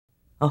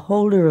A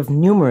holder of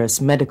numerous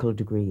medical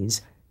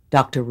degrees,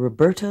 Dr.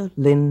 Roberta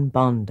Lynn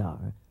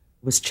Bondar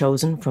was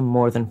chosen from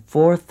more than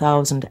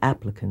 4,000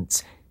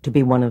 applicants to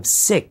be one of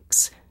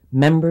 6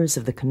 members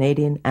of the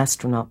Canadian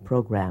astronaut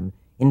program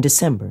in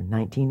December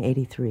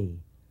 1983.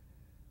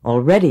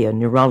 Already a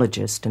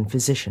neurologist and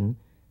physician,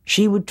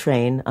 she would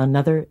train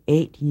another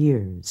 8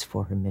 years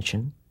for her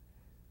mission.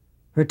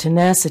 Her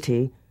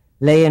tenacity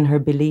lay in her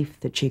belief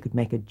that she could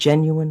make a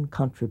genuine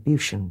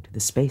contribution to the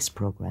space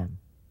program.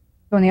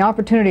 When the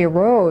opportunity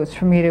arose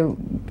for me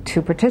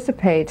to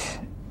participate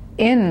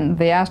in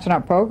the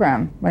astronaut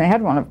program, when I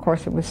had one, of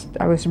course,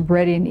 I was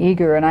ready and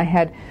eager, and I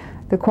had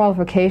the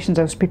qualifications,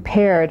 I was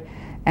prepared,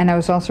 and I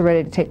was also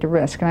ready to take the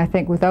risk. And I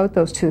think without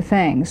those 2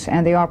 things,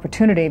 and the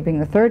opportunity being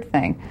the 3rd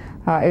thing,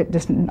 it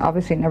just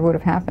obviously never would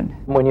have happened.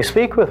 When you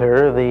speak with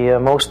her, the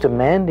most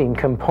demanding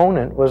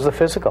component was the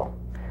physical.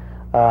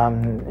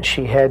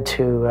 She had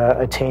to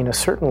attain a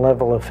certain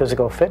level of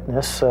physical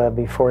fitness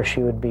before she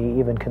would be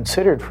even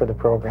considered for the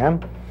program.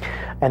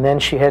 And then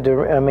she had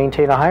to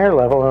maintain a higher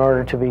level in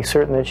order to be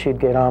certain that she'd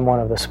get on one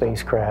of the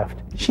spacecraft.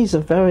 She's a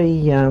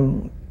very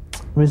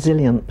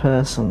resilient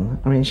person.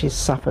 I mean, she's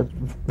suffered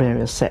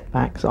various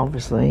setbacks,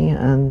 obviously,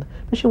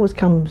 but she always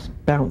comes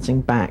bouncing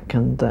back,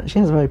 and she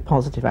has a very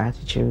positive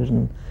attitude,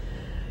 and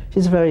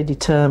she's a very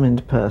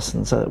determined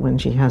person, so that when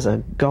she has a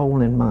goal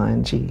in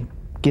mind, she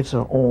gives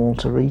her all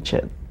to reach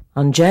it.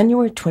 On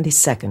January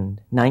 22nd,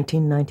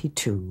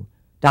 1992,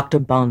 Dr.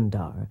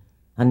 Bondar,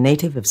 a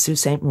native of Sault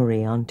Ste.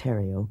 Marie,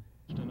 Ontario,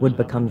 would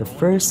become the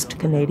first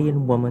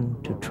Canadian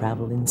woman to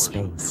travel in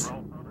space.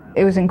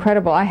 It was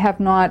incredible. I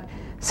have not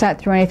sat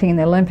through anything in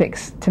the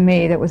Olympics, to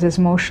me, that was as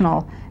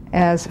emotional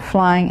as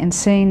flying and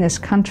seeing this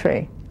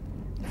country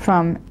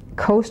from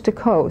coast to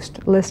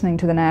coast, listening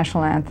to the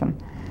national anthem,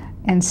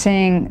 and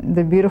seeing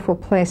the beautiful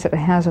place that it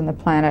has on the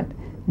planet,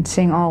 and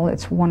seeing all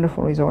its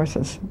wonderful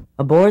resources.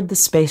 Aboard the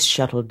Space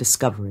Shuttle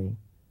Discovery,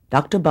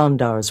 Dr.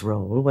 Bondar's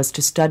role was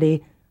to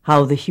study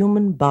how the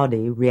human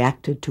body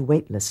reacted to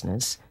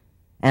weightlessness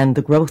and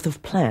the growth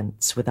of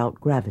plants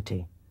without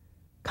gravity.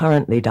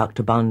 Currently,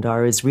 Dr.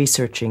 Bondar is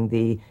researching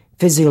the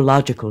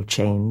physiological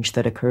change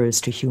that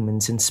occurs to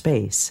humans in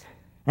space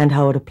and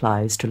how it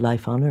applies to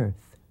life on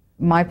Earth.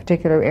 My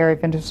particular area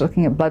of interest is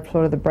looking at blood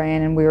flow to the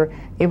brain, and we were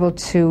able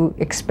to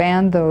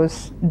expand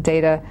those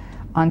data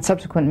on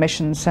subsequent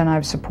missions, and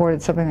I've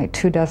supported something like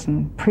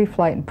 24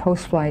 pre-flight and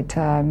post-flight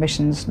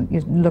missions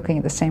looking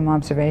at the same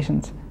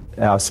observations.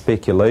 Our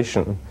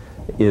speculation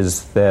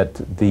is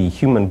that the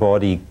human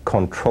body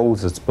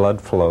controls its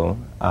blood flow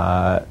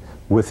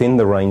within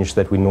the range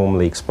that we're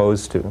normally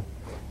exposed to.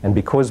 And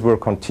because we're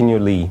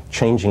continually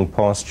changing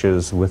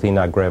postures within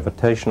our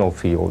gravitational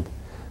field,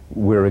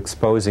 we're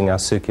exposing our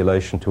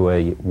circulation to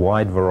a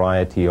wide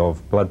variety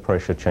of blood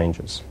pressure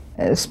changes.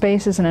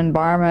 Space is an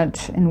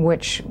environment in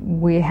which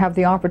we have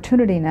the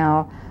opportunity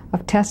now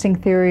of testing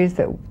theories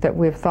that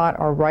we've thought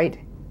are right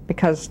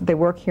because they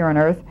work here on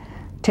Earth.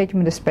 Take them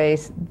into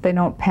space, they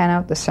don't pan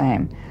out the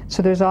same.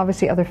 So there's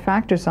obviously other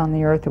factors on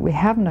the Earth that we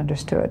haven't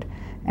understood,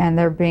 and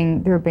they're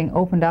being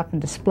opened up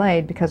and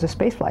displayed because of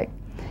spaceflight.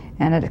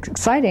 And it's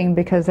exciting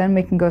because then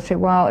we can go say,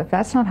 well, if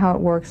that's not how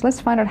it works, let's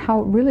find out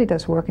how it really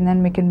does work, and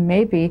then we can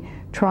maybe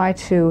try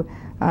to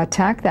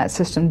attack that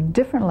system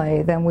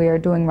differently than we are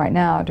doing right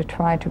now to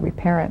try to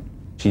repair it.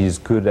 She's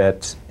good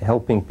at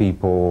helping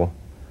people,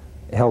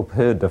 help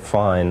her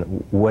define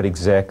what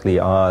exactly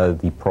are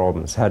the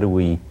problems. How do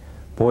we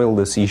boil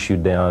this issue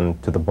down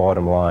to the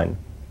bottom line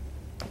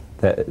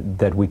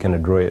that we can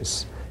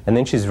address? And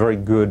then she's very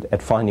good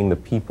at finding the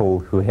people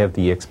who have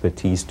the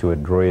expertise to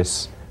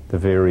address the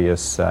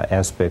various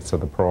aspects of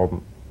the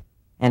problem.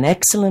 An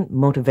excellent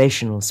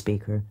motivational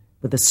speaker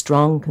with a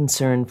strong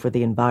concern for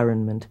the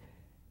environment,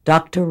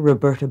 Dr.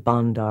 Roberta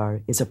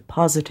Bondar is a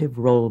positive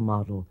role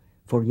model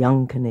for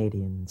young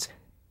Canadians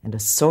and a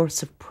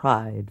source of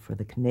pride for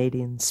the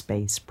Canadian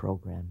space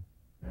program.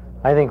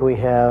 I think we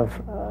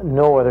have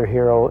no other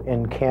hero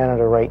in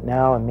Canada right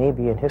now, and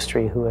maybe in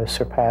history, who has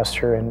surpassed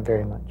her in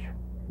very much.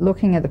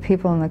 Looking at the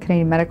people in the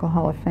Canadian Medical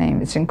Hall of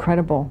Fame, it's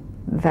incredible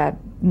that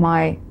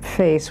my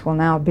face will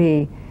now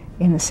be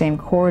in the same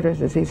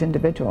corridors as these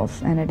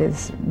individuals, and it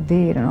is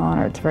indeed an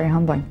honor. It's very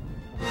humbling.